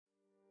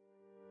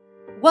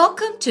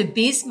Welcome to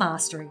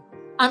BizMastery,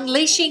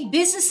 unleashing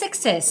business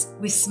success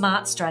with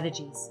smart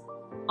strategies.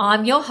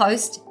 I'm your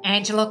host,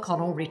 Angela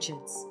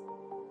Connell-Richards.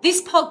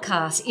 This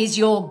podcast is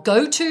your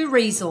go-to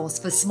resource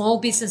for small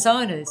business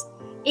owners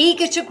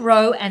eager to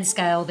grow and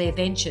scale their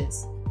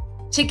ventures.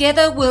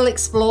 Together, we'll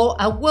explore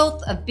a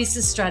wealth of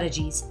business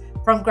strategies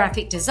from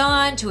graphic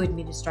design to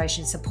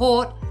administration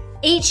support,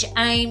 each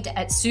aimed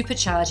at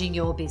supercharging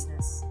your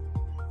business.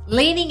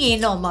 Leaning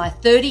in on my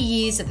 30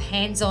 years of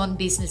hands-on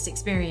business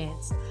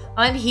experience,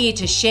 I'm here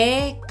to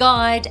share,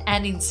 guide,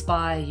 and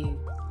inspire you.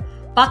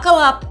 Buckle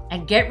up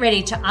and get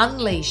ready to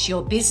unleash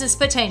your business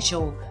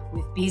potential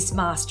with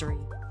BizMastery.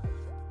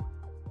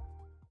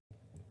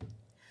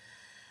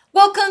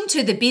 Welcome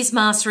to the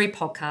BizMastery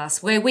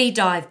Podcast, where we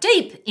dive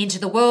deep into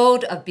the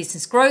world of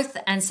business growth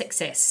and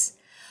success.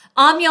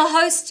 I'm your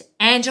host,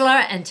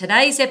 Angela, and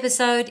today's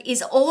episode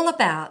is all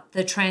about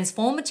the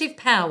transformative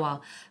power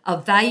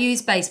of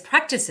values-based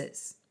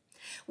practices.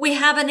 We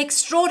have an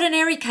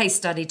extraordinary case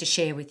study to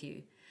share with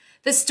you.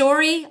 The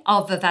story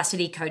of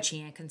Vivacity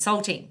Coaching and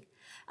Consulting,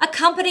 a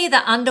company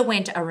that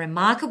underwent a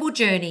remarkable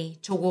journey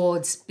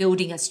towards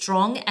building a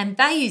strong and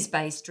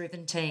values-based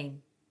driven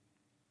team.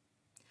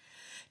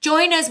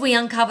 Join as we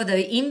uncover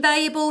the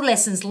invaluable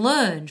lessons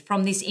learned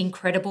from this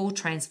incredible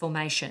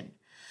transformation,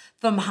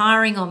 from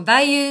hiring on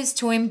values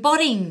to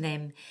embodying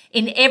them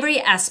in every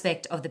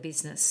aspect of the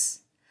business.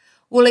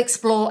 We'll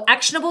explore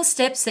actionable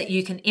steps that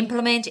you can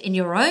implement in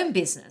your own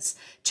business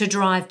to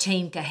drive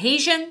team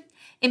cohesion,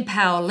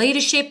 empower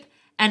leadership,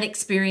 and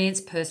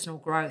experience personal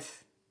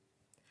growth.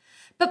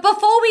 But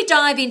before we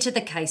dive into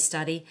the case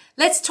study,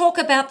 let's talk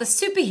about the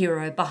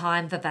superhero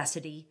behind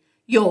Vivacity,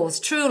 yours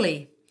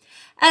truly.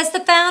 As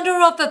the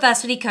founder of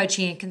Vivacity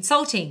Coaching and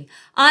Consulting,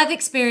 I've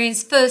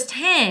experienced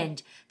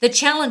firsthand the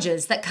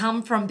challenges that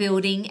come from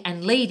building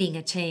and leading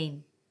a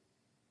team.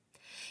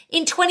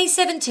 In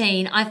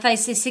 2017, I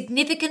faced a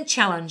significant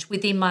challenge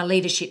within my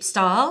leadership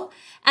style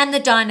and the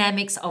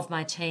dynamics of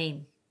my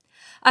team.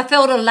 I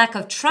felt a lack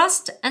of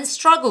trust and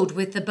struggled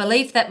with the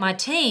belief that my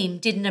team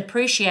didn't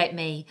appreciate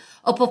me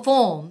or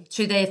perform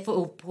to their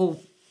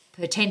full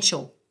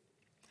potential.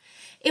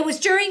 It was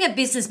during a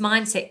business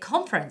mindset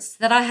conference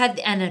that I had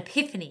an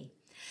epiphany,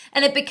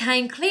 and it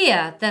became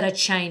clear that a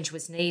change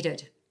was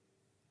needed.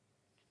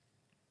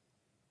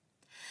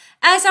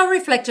 As I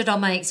reflected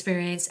on my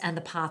experience and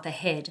the path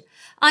ahead,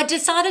 I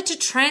decided to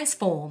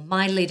transform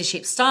my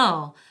leadership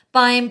style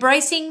by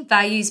embracing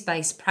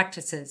values-based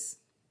practices.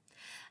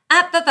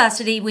 At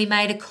Vivacity, we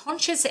made a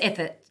conscious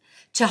effort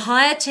to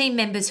hire team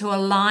members who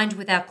aligned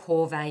with our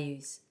core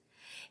values.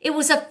 It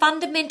was a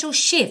fundamental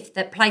shift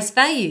that placed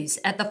values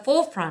at the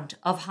forefront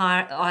of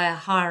our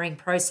hiring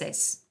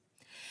process,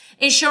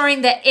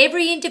 ensuring that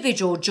every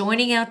individual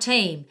joining our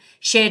team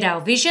shared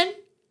our vision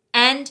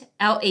and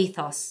our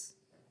ethos.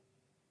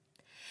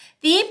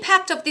 The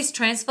impact of this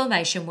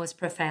transformation was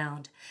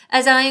profound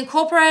as I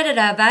incorporated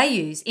our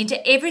values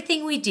into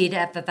everything we did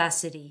at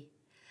Vivacity.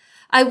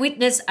 I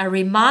witnessed a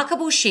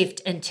remarkable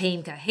shift in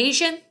team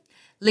cohesion,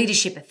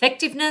 leadership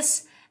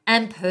effectiveness,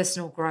 and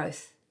personal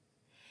growth.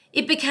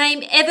 It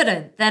became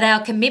evident that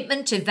our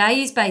commitment to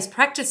values-based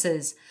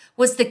practices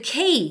was the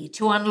key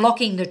to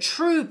unlocking the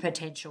true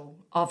potential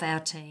of our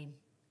team.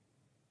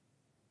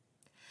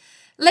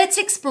 Let's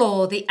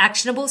explore the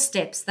actionable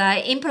steps that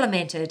I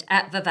implemented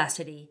at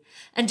Vivacity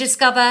and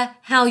discover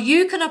how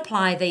you can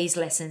apply these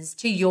lessons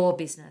to your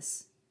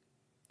business.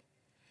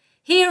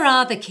 Here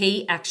are the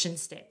key action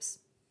steps.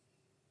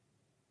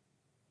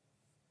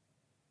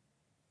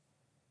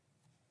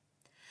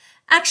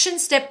 Action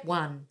step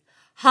 1,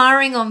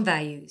 hiring on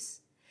values.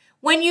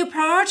 When you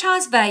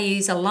prioritize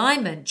values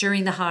alignment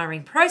during the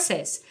hiring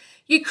process,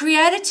 you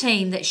create a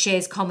team that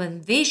shares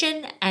common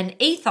vision and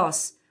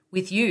ethos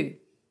with you.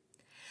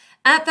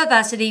 At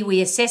Vivacity,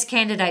 we assess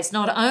candidates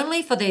not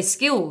only for their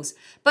skills,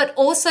 but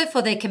also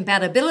for their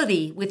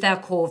compatibility with our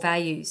core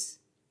values.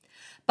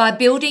 By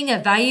building a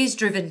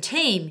values-driven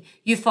team,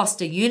 you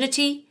foster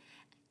unity,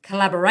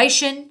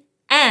 collaboration,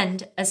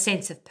 and a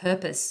sense of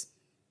purpose.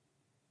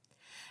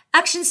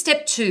 Action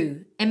step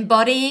 2,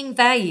 embodying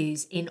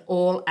values in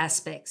all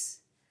aspects.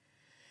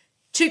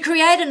 To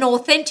create an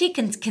authentic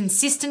and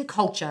consistent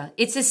culture,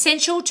 it's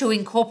essential to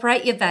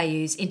incorporate your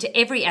values into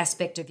every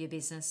aspect of your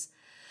business.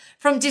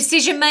 From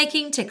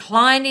decision-making to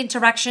client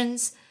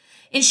interactions,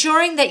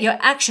 ensuring that your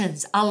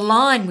actions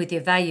align with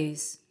your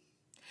values.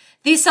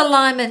 This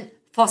alignment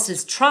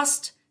fosters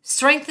trust,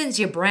 strengthens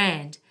your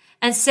brand,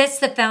 and sets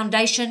the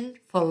foundation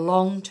for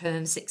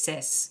long-term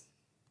success.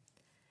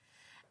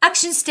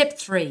 Action step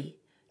 3,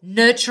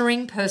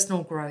 nurturing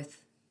personal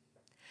growth.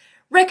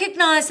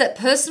 Recognize that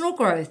personal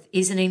growth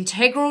is an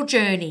integral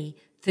journey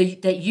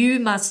that you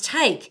must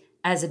take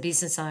as a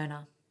business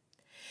owner.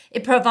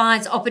 It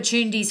provides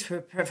opportunities for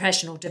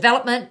professional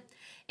development,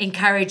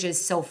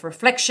 encourages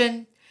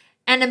self-reflection,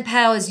 and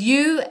empowers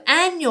you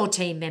and your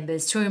team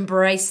members to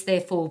embrace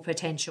their full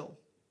potential.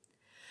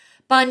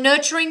 By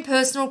nurturing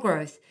personal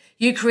growth,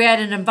 you create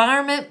an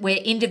environment where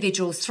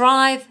individuals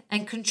thrive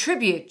and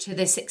contribute to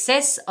the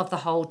success of the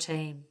whole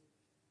team.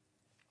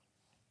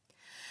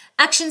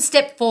 Action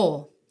step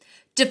 4,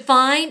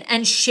 define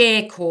and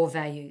share core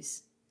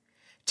values.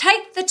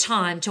 Take the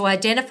time to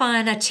identify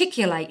and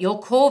articulate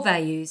your core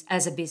values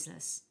as a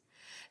business.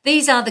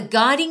 These are the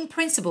guiding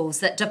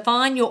principles that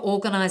define your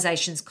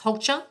organisation's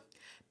culture,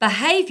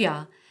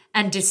 behaviour,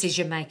 and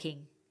decision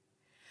making.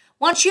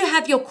 Once you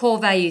have your core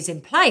values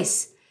in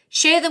place,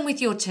 share them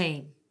with your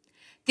team.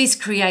 This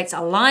creates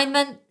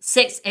alignment,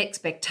 sets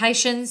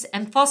expectations,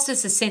 and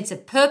fosters a sense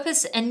of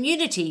purpose and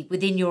unity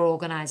within your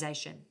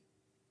organisation.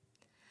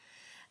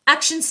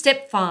 Action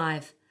step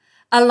 5,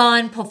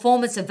 align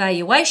performance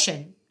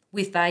evaluation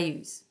with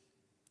values.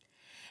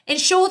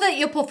 Ensure that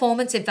your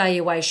performance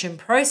evaluation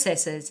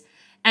processes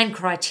and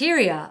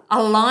criteria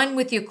align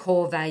with your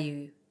core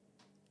value.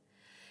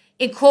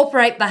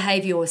 Incorporate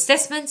behavioural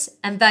assessments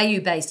and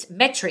value-based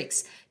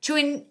metrics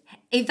to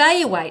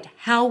evaluate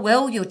how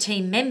well your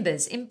team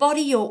members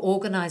embody your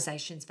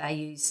organisation's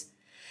values.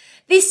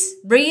 This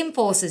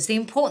reinforces the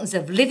importance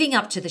of living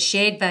up to the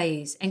shared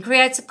values and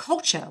creates a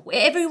culture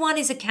where everyone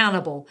is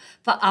accountable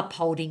for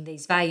upholding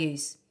these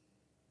values.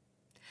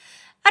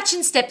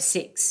 Action step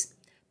 6,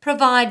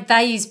 provide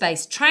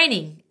values-based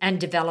training and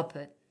develop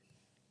it.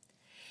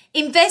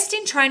 Invest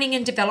in training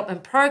and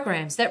development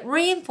programs that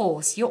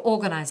reinforce your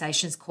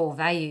organisation's core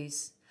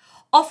values.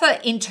 Offer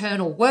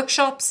internal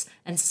workshops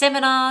and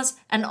seminars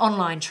and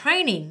online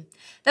training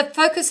that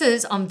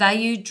focuses on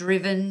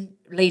value-driven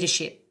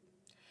leadership,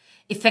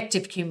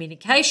 effective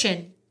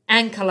communication,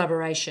 and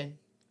collaboration.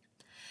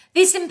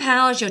 This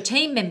empowers your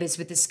team members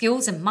with the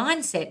skills and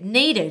mindset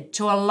needed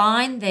to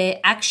align their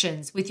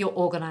actions with your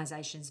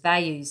organisation's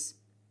values.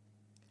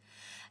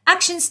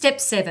 Action step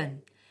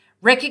 7,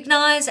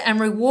 recognise and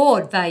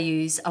reward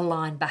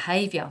values-aligned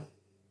behaviour.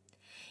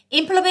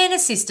 Implement a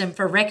system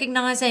for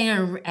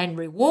recognising and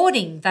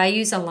rewarding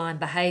values-aligned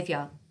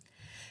behaviour.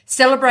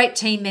 Celebrate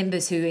team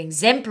members who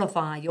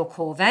exemplify your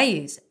core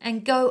values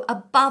and go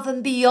above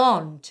and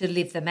beyond to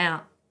live them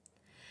out.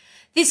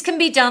 This can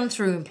be done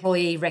through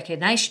employee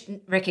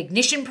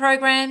recognition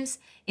programs,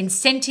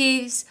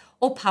 incentives,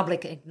 or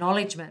public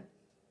acknowledgement.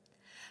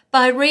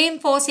 By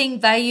reinforcing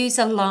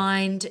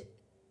values-aligned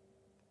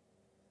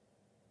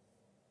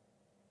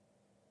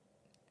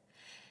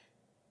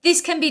This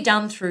can be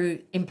done through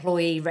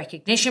employee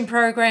recognition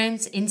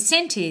programs,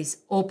 incentives,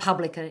 or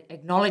public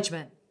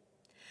acknowledgement.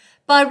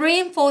 By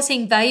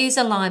reinforcing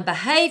values-aligned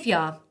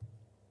behaviour,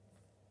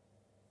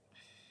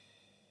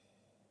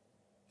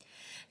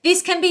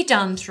 this can be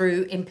done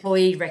through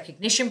employee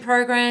recognition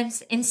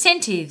programs,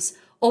 incentives,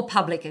 or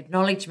public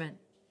acknowledgement.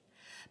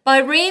 By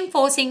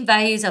reinforcing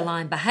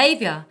values-aligned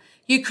behaviour,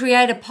 you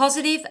create a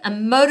positive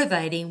and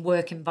motivating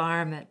work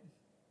environment.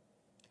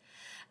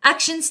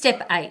 Action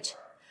step 8.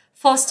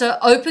 Foster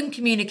open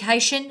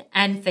communication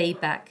and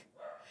feedback.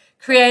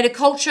 Create a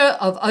culture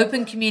of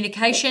open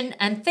communication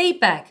and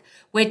feedback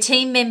where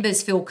team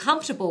members feel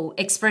comfortable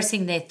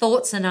expressing their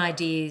thoughts and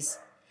ideas.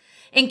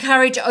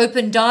 Encourage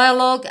open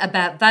dialogue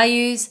about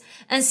values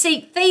and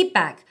seek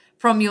feedback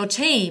from your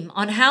team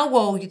on how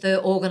well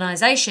the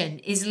organisation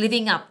is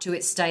living up to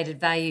its stated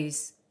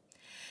values.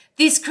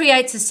 This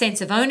creates a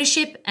sense of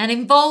ownership and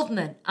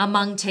involvement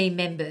among team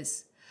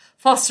members,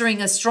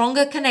 fostering a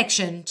stronger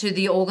connection to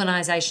the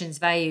organisation's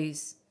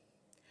values.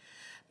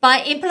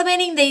 By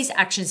implementing these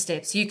action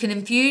steps, you can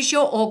infuse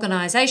your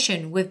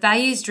organisation with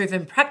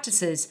values-driven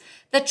practices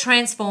that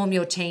transform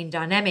your team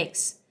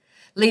dynamics,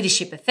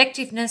 leadership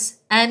effectiveness,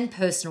 and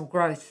personal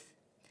growth.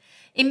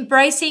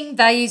 Embracing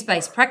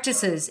values-based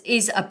practices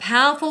is a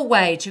powerful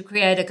way to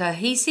create a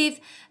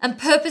cohesive and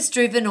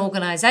purpose-driven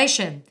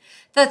organisation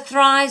that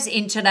thrives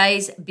in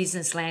today's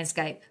business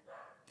landscape.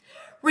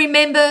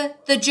 Remember,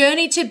 the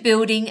journey to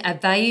building a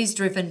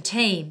values-driven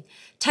team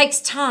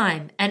takes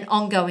time and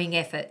ongoing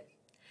effort.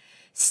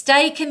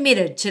 Stay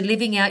committed to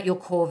living out your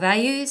core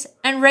values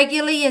and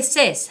regularly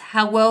assess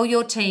how well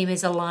your team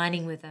is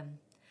aligning with them.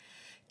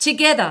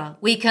 Together,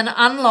 we can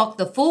unlock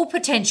the full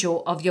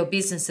potential of your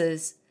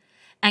businesses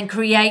and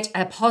create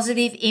a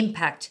positive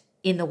impact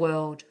in the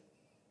world.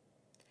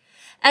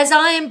 As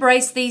I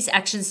embrace these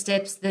action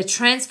steps, the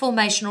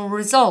transformational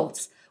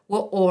results were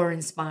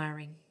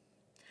awe-inspiring.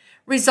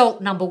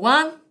 Result number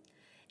 1,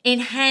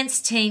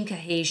 enhance team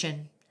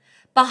cohesion.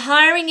 By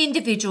hiring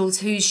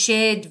individuals whose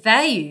shared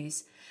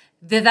values,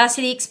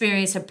 Vivacity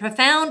experienced a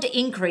profound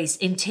increase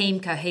in team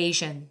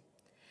cohesion.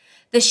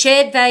 The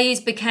shared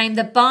values became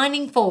the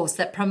binding force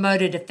that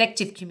promoted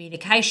effective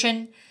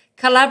communication,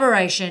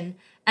 collaboration,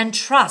 and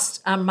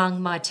trust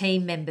among my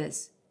team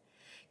members.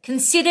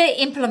 Consider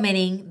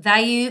implementing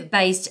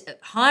value-based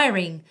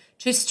hiring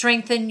to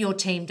strengthen your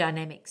team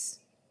dynamics.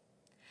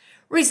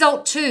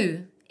 Result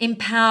 2,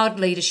 empowered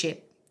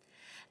leadership.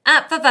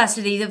 At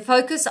Vivacity, the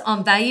focus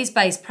on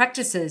values-based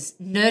practices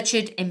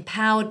nurtured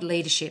empowered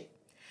leadership.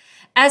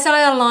 As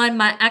I aligned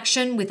my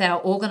action with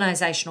our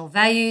organisational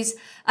values,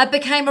 I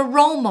became a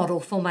role model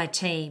for my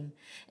team,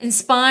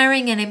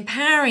 inspiring and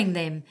empowering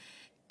them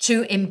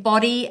to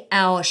embody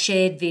our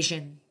shared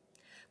vision.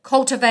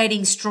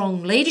 Cultivating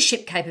strong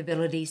leadership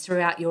capabilities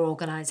throughout your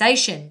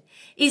organisation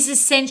is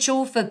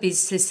essential for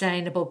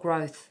sustainable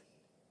growth.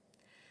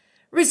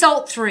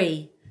 Result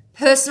 3,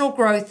 personal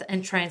growth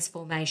and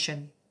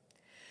transformation.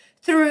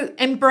 Through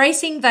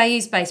embracing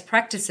values-based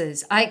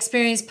practices, I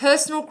experience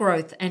personal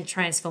growth and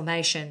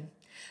transformation.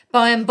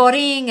 By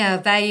embodying our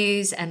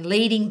values and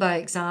leading by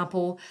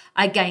example,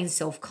 I gain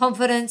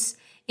self-confidence,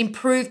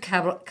 improved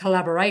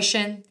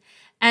collaboration,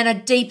 and a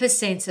deeper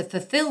sense of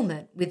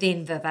fulfillment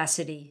within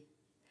Vivacity.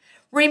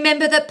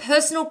 Remember that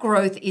personal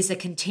growth is a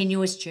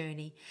continuous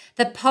journey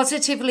that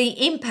positively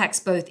impacts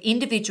both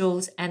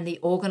individuals and the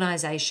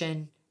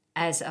organisation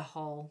as a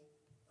whole.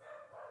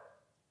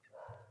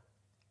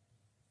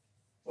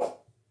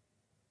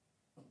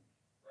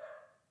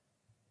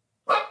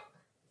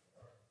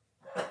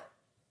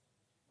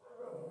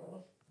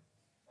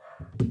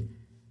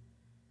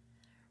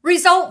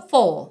 Result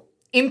 4,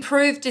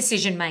 improved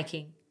decision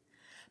making.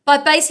 By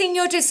basing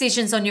your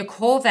decisions on your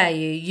core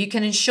value, you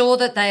can ensure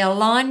that they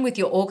align with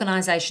your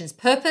organisation's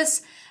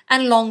purpose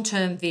and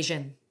long-term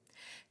vision.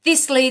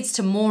 This leads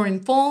to more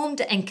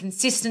informed and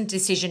consistent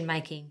decision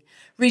making,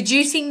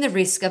 reducing the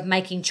risk of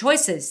making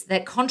choices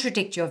that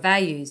contradict your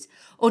values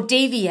or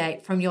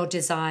deviate from your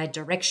desired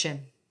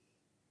direction.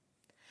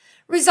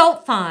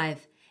 Result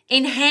 5,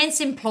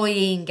 enhance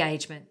employee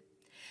engagement.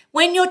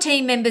 When your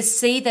team members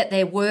see that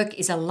their work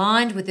is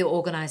aligned with the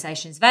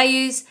organisation's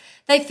values,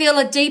 they feel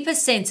a deeper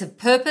sense of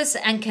purpose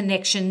and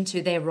connection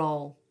to their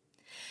role.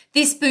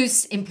 This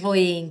boosts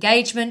employee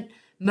engagement,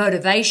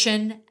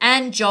 motivation,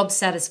 and job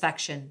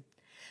satisfaction,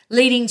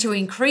 leading to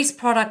increased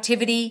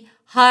productivity,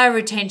 higher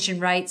retention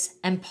rates,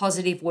 and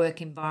positive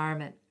work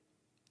environment.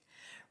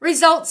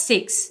 Result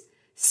 6,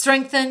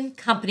 strengthen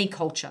company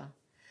culture.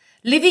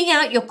 Living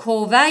out your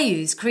core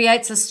values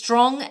creates a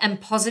strong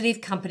and positive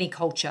company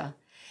culture.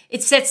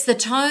 It sets the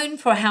tone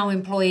for how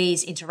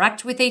employees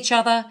interact with each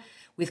other,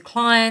 with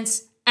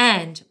clients,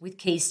 and with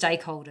key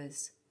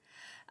stakeholders.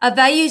 A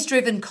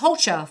values-driven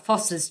culture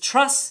fosters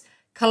trust,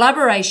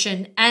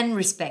 collaboration, and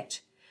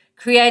respect,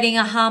 creating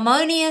a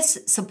harmonious,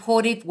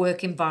 supportive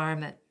work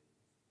environment.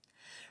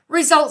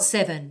 Result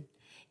 7,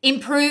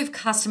 improve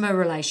customer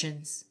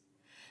relations.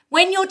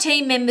 When your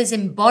team members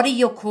embody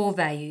your core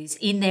values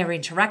in their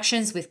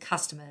interactions with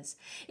customers,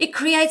 it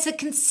creates a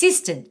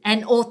consistent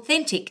and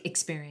authentic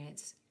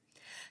experience.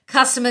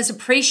 Customers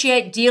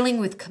appreciate dealing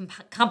with a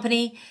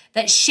company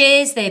that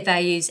shares their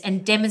values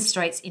and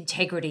demonstrates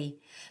integrity,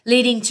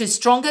 leading to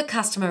stronger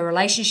customer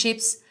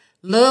relationships,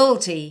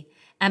 loyalty,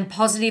 and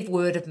positive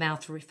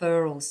word-of-mouth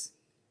referrals.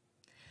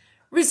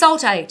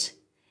 Result 8,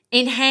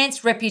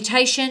 enhance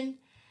reputation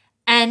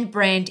and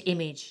brand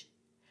image.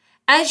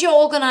 As your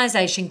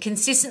organisation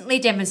consistently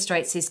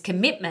demonstrates its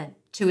commitment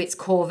to its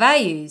core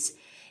values,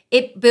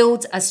 it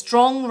builds a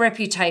strong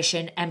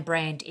reputation and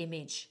brand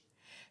image.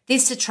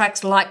 This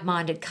attracts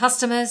like-minded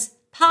customers,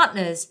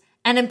 partners,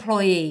 and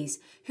employees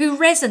who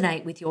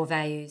resonate with your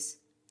values.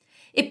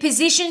 It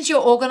positions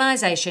your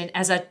organisation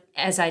as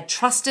a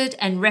trusted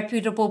and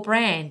reputable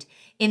brand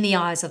in the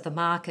eyes of the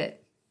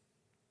market.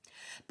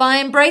 By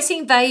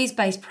embracing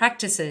values-based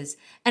practices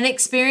and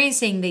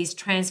experiencing these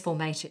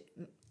transformative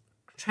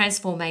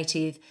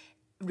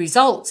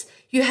results,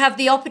 you have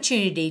the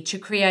opportunity to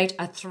create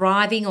a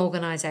thriving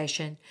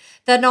organisation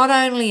that not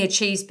only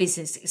achieves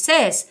business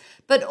success,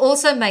 but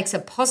also makes a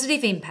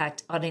positive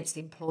impact on its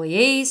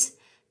employees,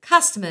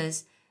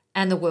 customers,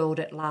 and the world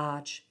at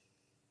large.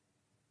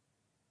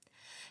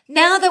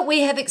 Now that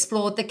we have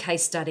explored the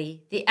case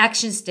study, the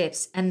action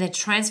steps, and the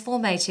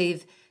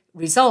transformative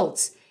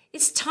results,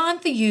 it's time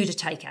for you to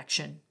take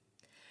action.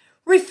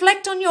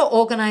 Reflect on your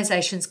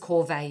organisation's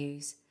core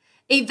values.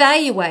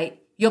 Evaluate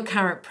your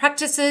current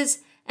practices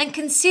and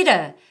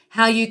consider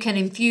how you can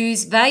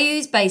infuse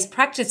values-based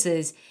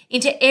practices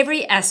into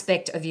every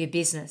aspect of your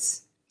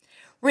business.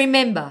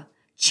 Remember,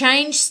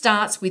 change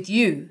starts with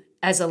you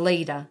as a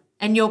leader,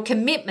 and your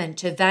commitment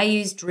to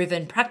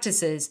values-driven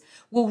practices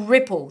will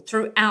ripple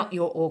throughout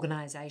your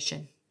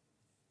organisation.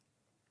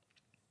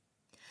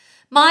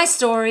 My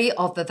story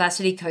of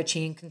Vivacity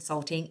Coaching and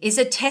Consulting is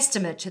a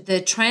testament to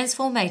the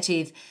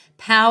transformative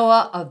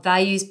power of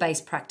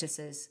values-based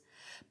practices.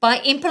 By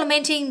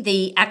implementing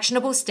the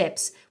actionable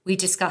steps we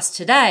discussed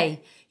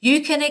today,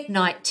 you can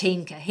ignite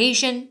team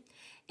cohesion,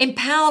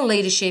 empower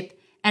leadership,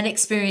 and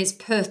experience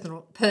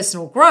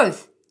personal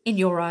growth in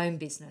your own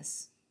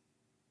business.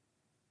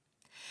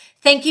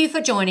 Thank you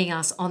for joining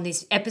us on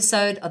this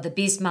episode of the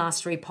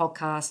BizMastery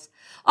Podcast.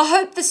 I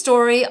hope the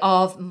story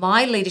of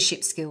my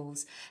leadership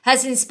skills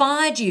has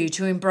inspired you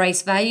to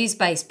embrace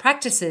values-based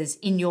practices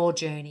in your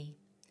journey.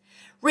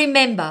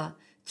 Remember,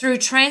 through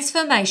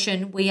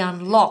transformation, we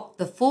unlock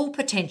the full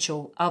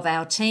potential of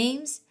our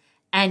teams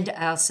and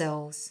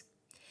ourselves.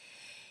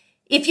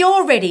 If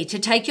you're ready to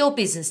take your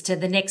business to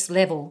the next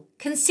level,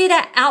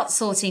 consider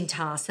outsourcing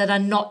tasks that are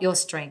not your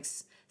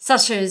strengths,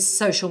 such as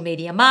social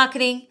media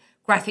marketing,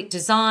 graphic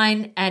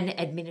design, and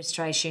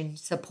administration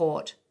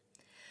support.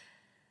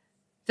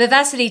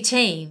 Vivacity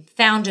team,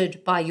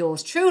 founded by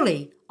yours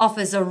truly,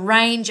 offers a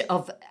range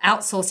of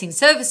outsourcing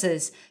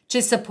services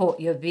to support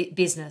your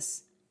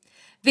business.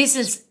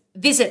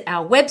 Visit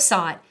our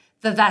website,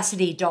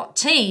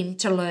 vivacity.team,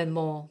 to learn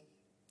more.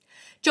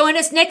 Join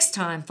us next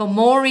time for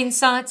more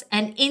insights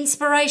and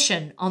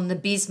inspiration on the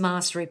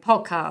BizMastery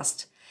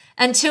Podcast.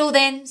 Until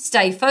then,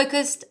 stay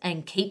focused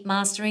and keep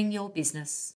mastering your business.